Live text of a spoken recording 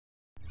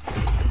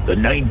The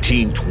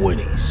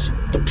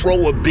 1920s, the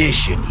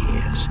Prohibition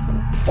years.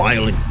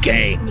 Violent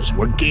gangs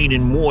were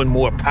gaining more and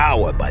more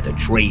power by the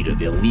trade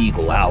of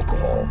illegal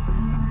alcohol.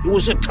 It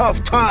was a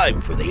tough time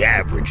for the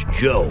average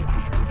Joe,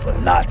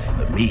 but not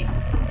for me.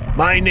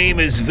 My name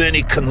is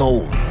Vinnie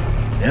Cannoli,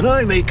 and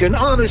I make an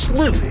honest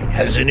living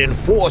as an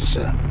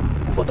enforcer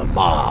for the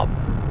mob.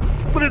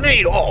 But it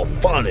ain't all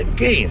fun and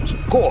games,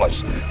 of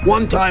course.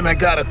 One time I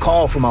got a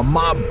call from a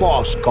mob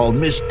boss called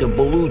Mr.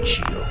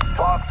 Belluccio.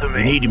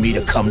 He needed me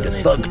to come to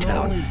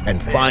Thugtown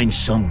and find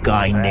some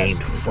guy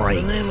named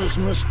Frank. My name is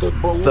Mr.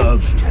 Belluccio.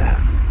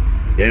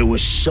 Thugtown. There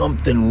was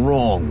something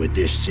wrong with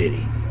this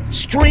city.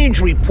 Strange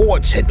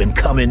reports had been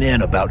coming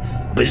in about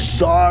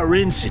bizarre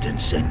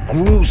incidents and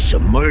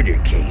gruesome murder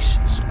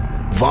cases.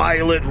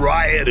 Violent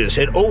rioters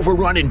had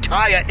overrun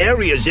entire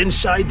areas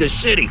inside the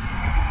city,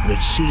 and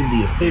it seemed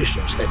the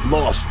officials had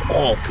lost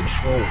all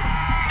control.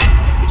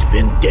 It's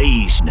been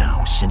days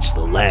now since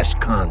the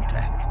last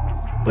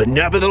contact, but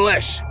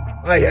nevertheless,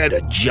 I had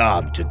a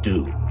job to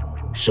do.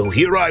 So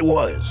here I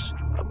was,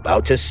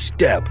 about to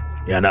step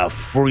in a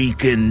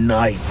freaking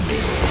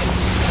nightmare.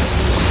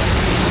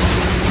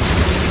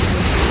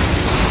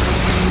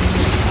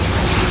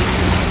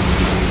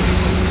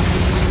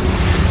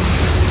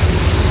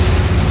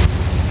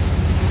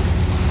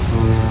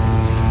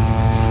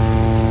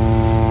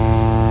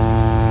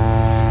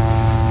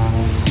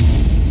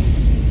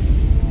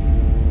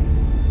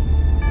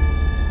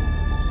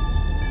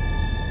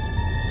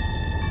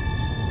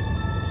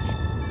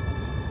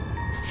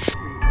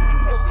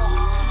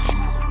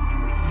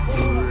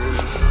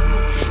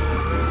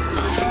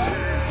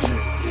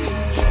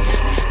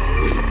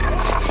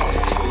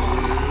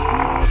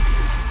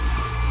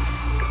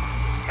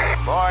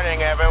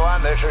 Morning,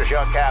 everyone. This is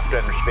your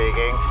captain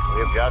speaking.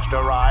 We've just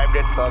arrived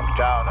at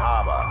Thugtown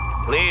Harbor.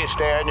 Please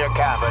stay in your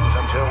cabins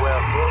until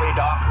we're fully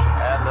docked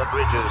and the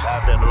bridges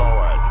have been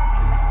lowered.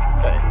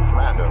 Hey,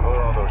 Commander, who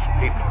are all those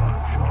people on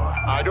shore?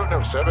 I don't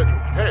know, sir, but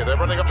hey, they're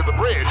running up to the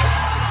bridge.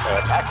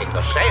 They're attacking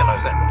the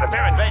sailors.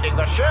 They're invading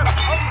the ship.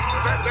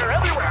 They're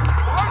everywhere.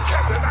 Run,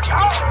 Captain.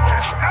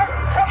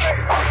 Help me.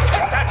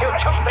 Take that, you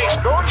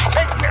chump-faced goons.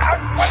 Take that.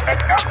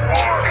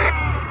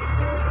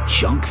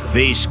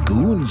 Junk-faced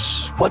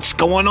goons? What's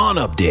going on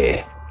up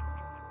there?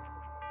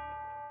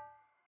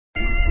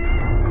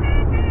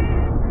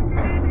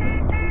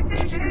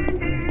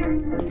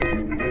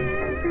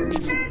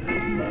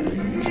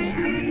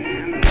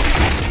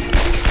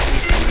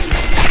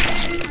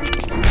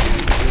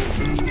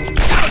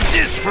 How's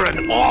this for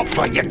an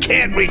offer you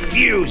can't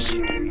refuse?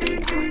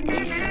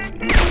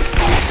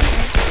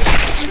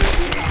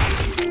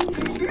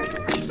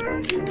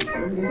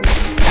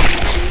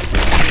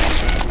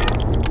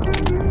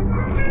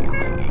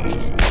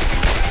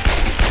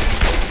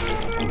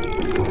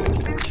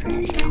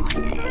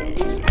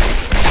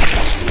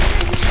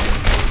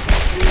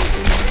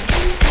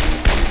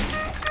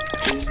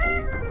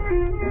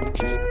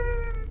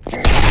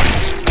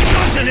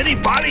 Doesn't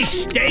anybody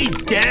stay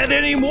dead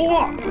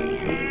anymore?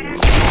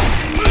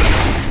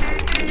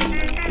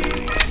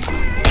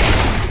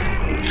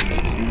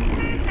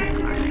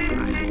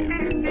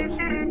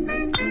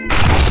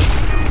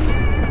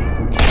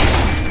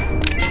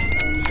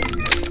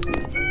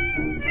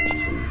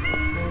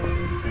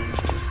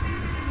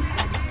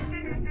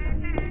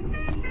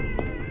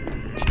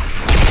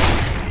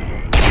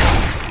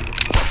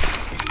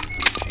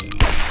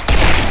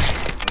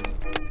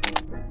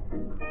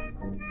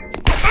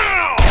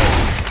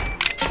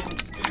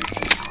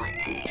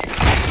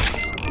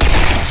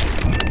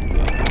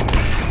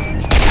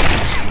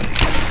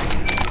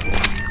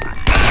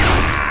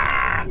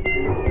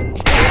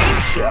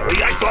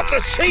 Sorry, I thought the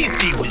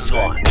safety was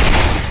on.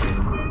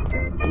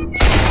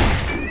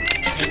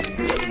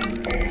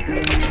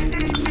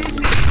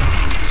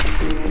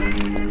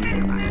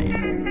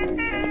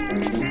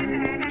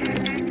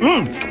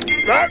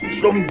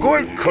 That's some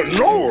good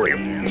cannoli.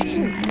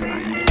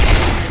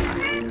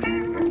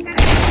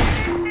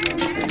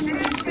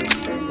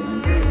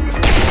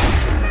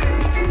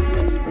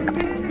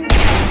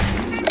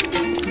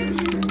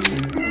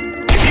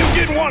 If you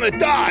didn't want to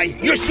die,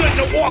 you shouldn't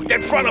have walked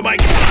in front of my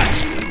car.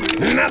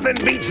 Nothing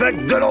beats a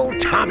good old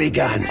Tommy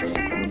gun.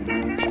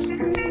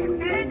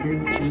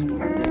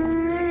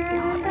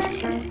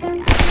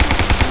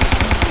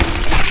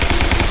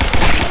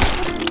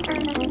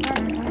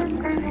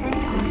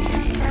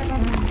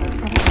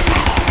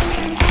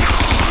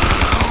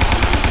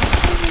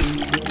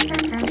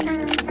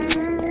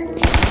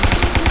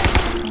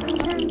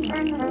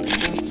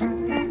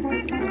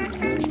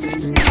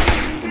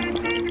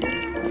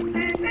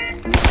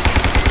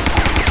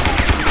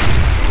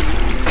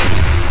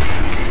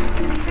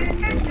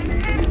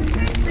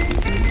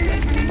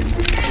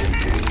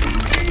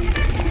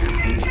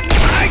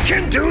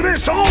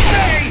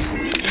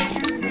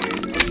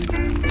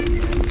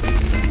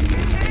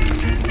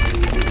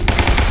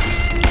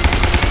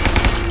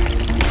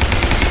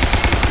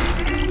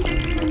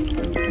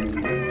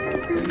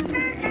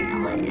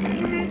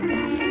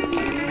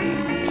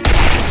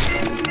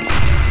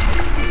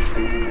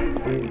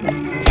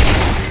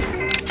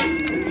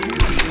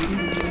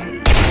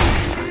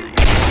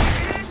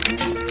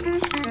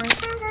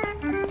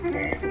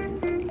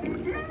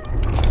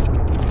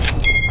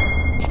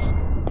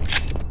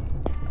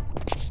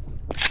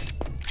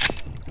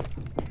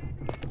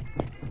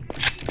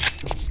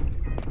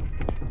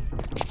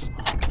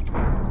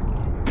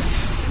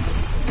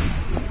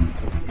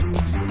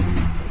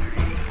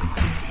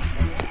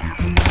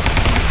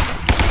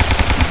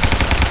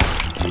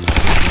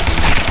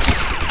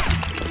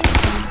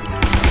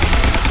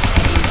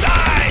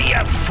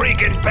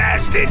 friggin'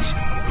 bastards!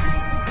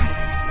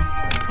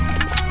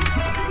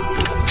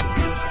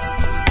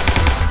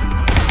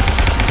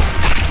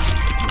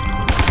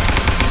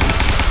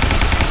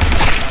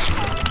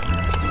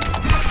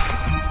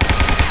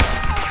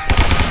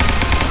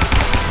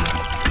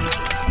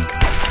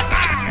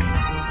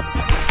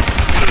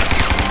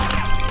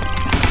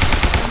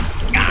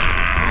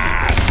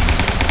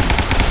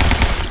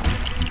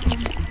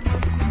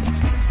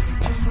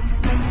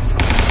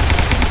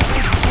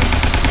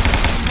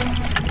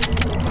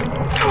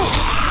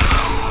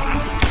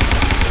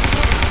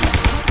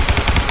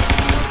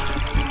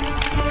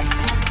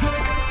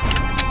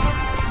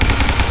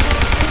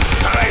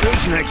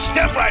 Next,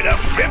 step right up,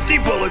 50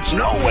 bullets,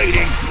 no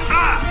waiting.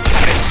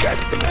 It's got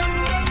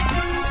the...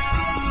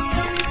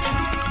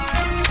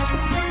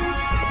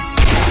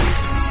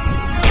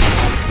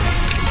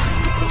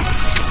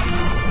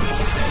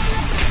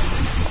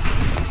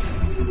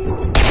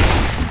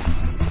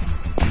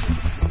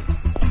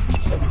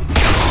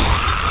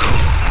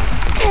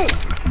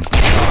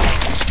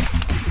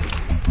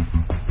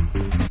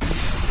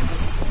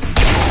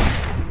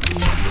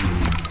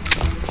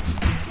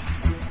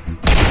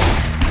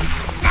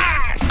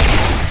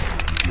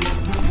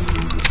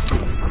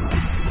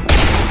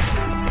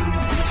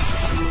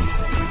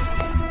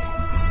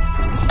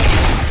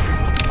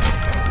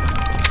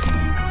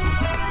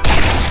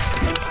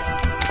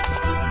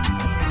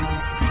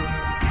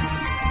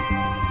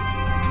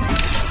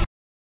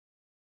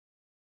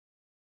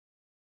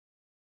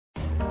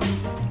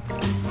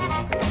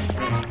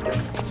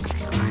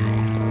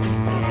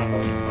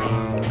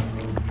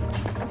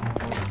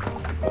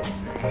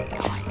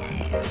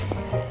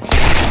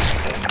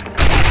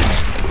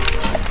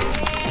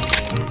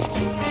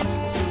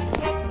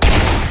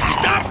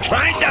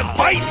 Trying to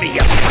bite me,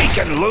 you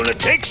freaking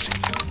lunatics!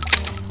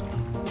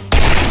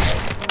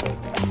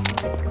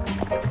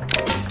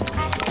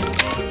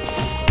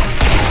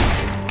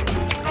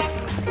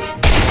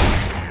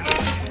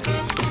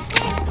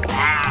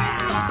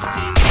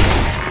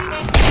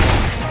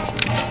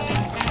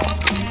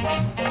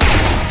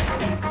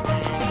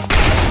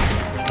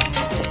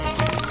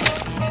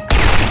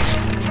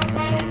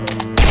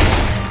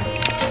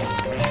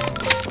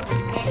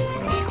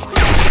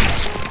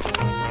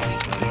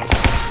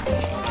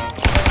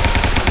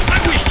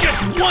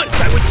 Once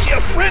I would see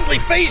a friendly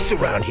face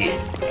around here.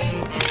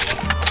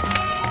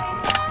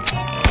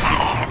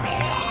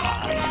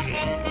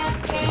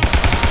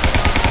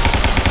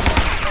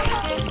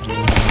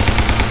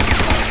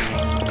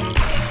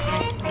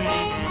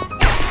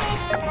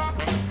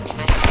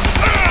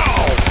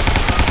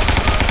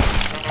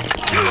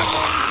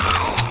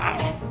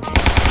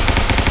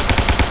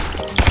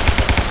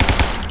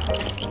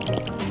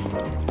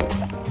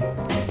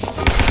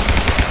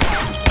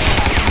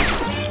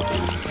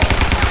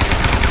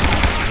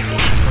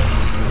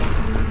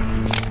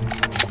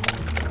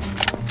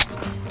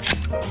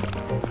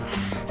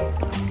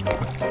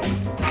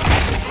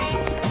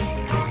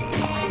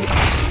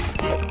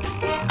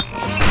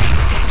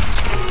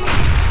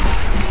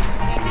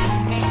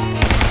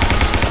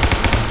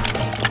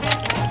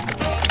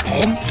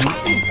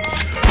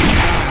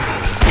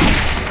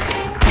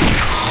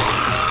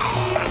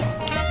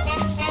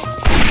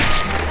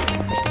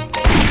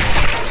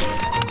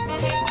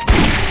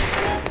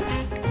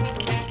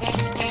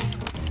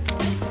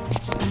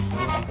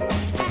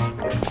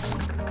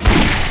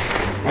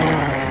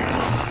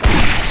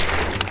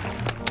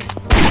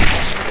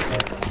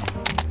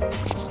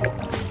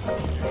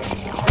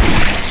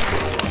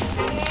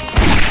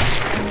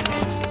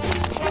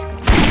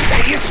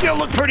 Still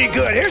look pretty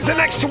good. Here's the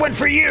next one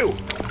for you.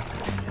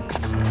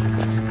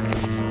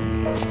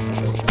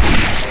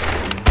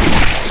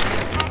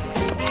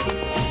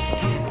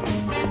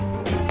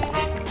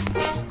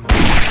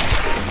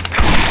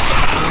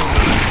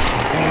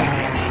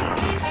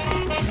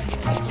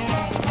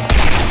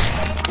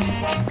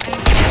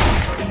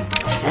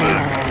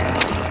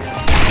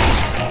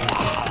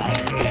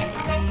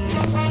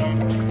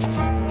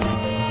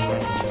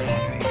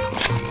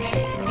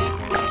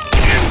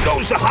 In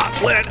goes the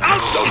hot lead,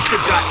 out goes the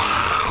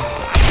guts.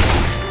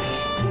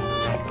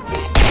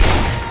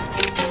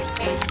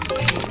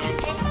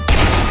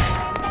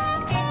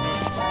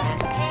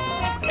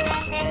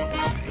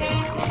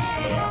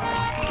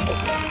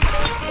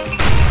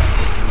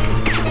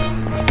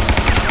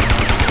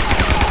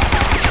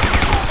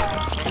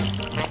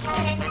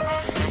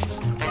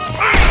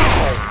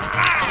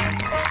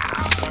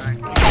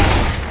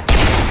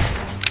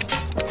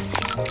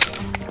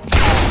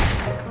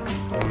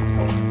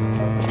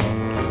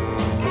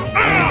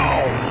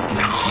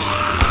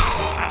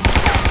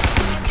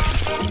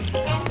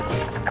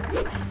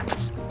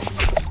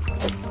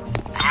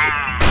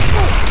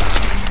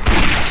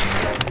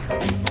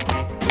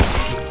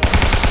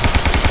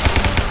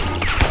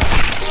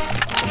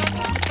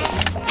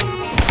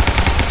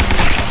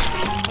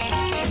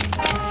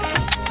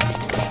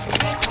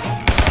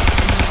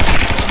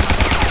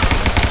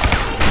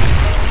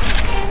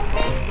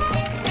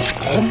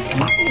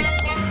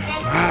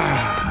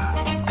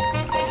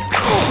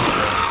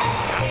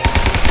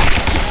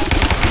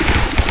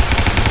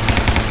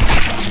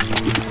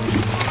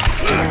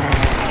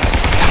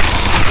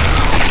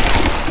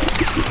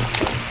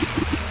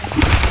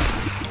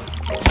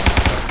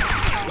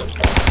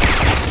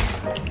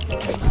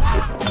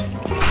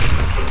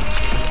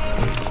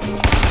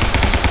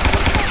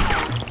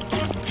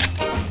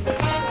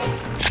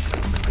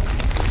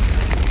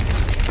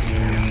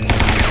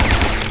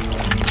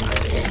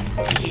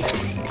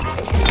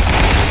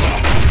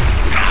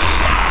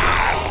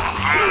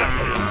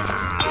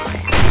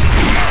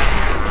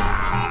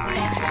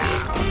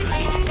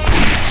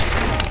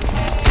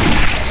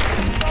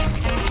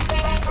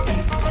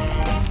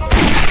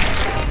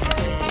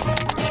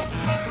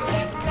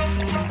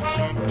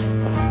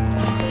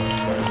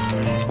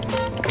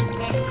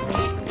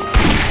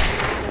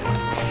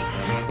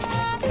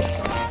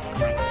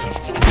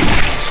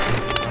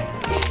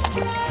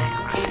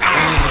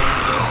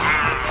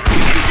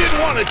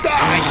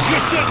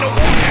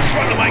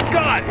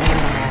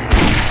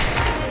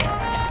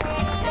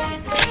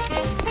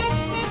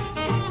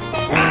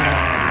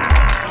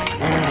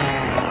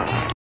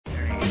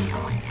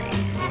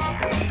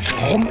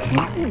 I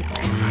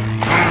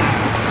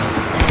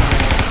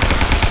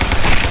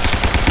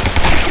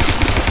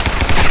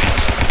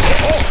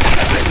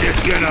bet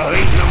it's gonna hurt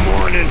in the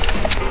morning.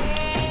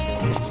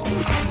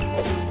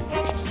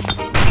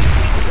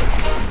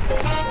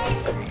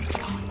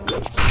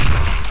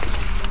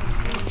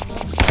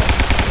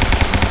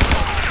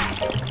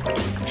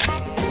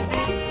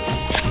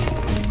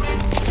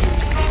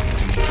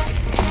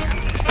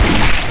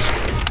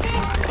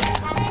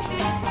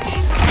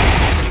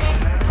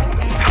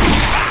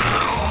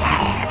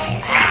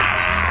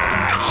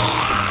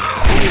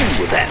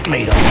 Ooh, that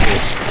made a hole.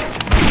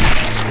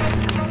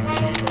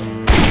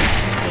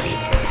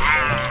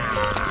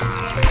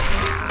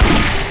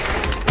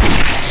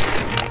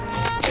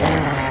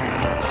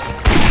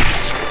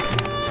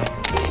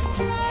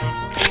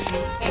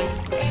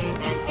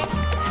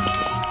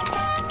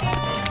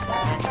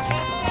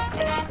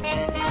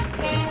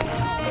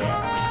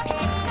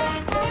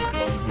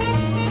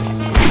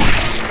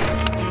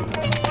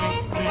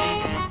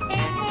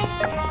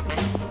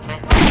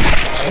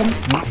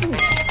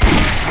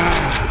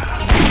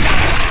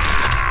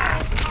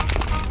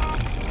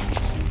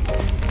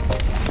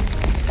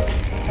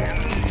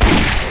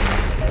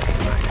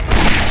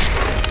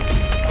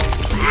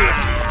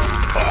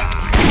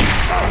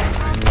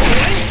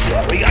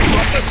 Sorry, I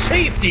thought the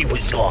safety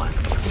was on.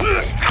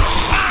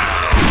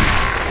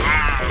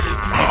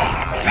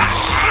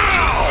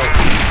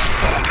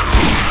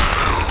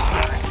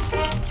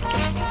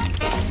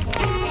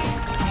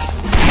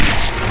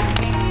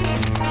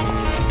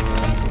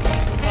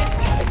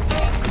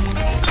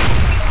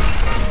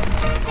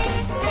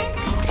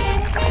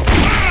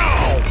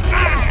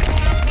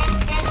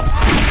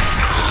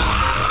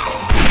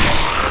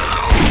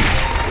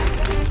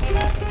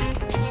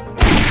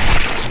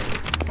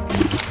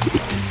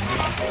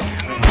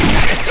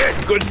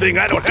 Good thing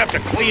I don't have to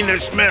clean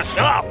this mess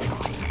up.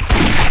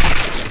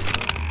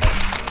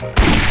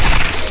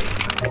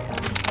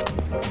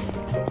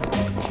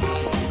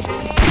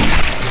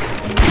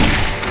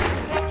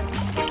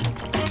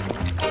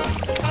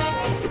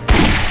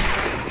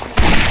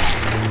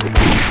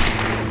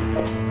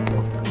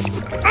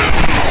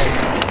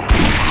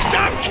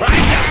 Stop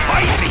trying to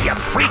bite me, you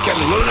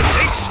freaking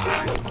lunatics!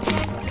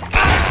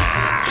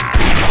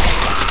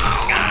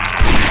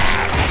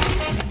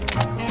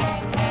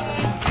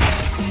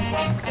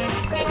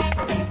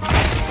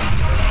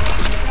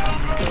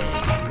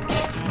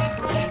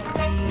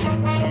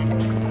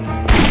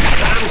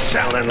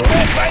 Selling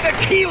lead by the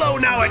kilo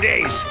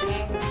nowadays.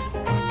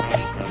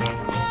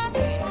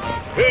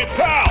 Hey,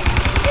 pal!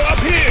 Up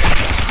here!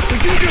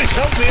 Could you just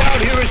help me out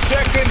here a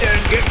second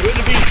and get rid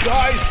of these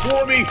guys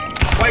for me?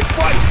 My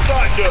butt's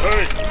starting to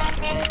hurt.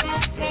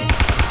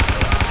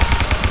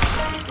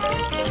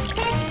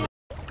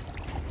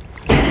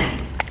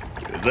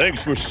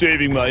 Thanks for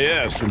saving my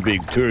ass from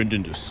being turned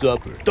into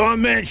supper.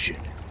 Don't mention.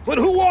 But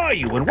who are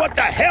you and what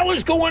the hell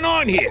is going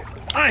on here?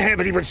 I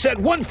haven't even set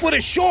 1 foot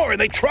ashore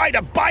and they tried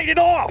to bite it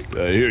off.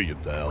 I hear you,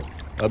 pal.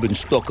 I've been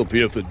stuck up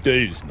here for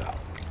days now.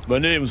 My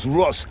name's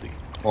Rusty.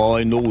 All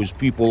I know is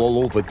people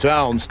all over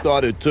town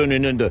started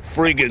turning into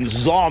friggin'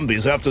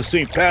 zombies after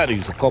St.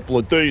 Patty's a couple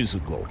of days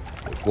ago.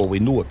 Before we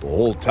knew it, the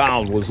whole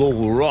town was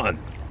overrun.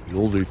 The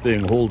only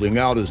thing holding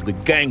out is the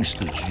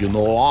gangsters, you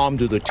know, armed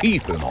to the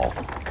teeth and all.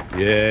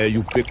 Yeah,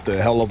 you picked a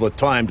hell of a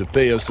time to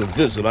pay us a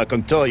visit, I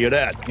can tell you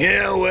that.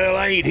 Yeah, well,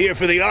 I ain't here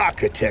for the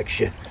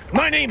architecture.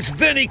 My name's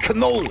Vinnie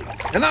Cannoli,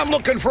 and I'm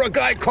looking for a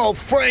guy called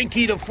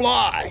Frankie the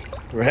Fly.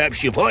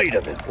 Perhaps you've heard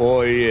of him.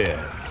 Oh, yeah,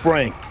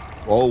 Frank.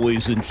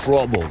 Always in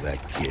trouble,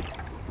 that kid.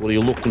 What are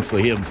you looking for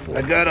him for?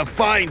 I gotta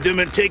find him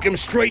and take him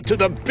straight to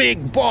the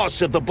big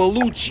boss of the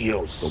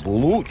Belluccios. The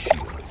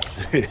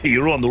Belluccios?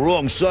 You're on the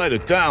wrong side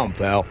of town,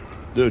 pal.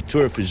 Their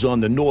turf is on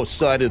the north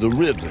side of the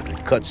river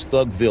that cuts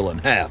Thugville in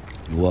half.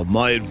 You want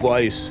my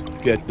advice?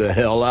 Get the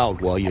hell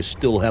out while you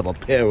still have a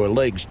pair of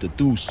legs to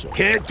do so.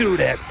 Can't do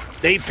that.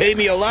 They pay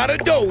me a lot of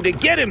dough to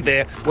get him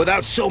there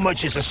without so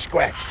much as a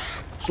scratch.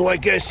 So I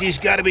guess he's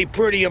gotta be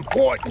pretty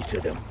important to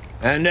them.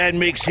 And that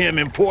makes him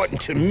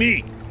important to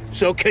me.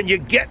 So can you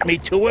get me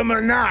to him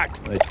or not?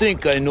 I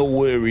think I know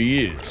where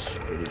he is,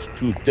 but it's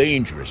too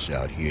dangerous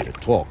out here to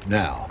talk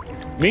now.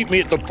 Meet me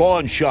at the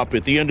pawn shop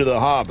at the end of the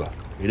harbor.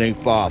 It ain't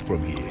far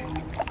from here.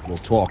 We'll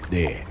talk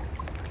there.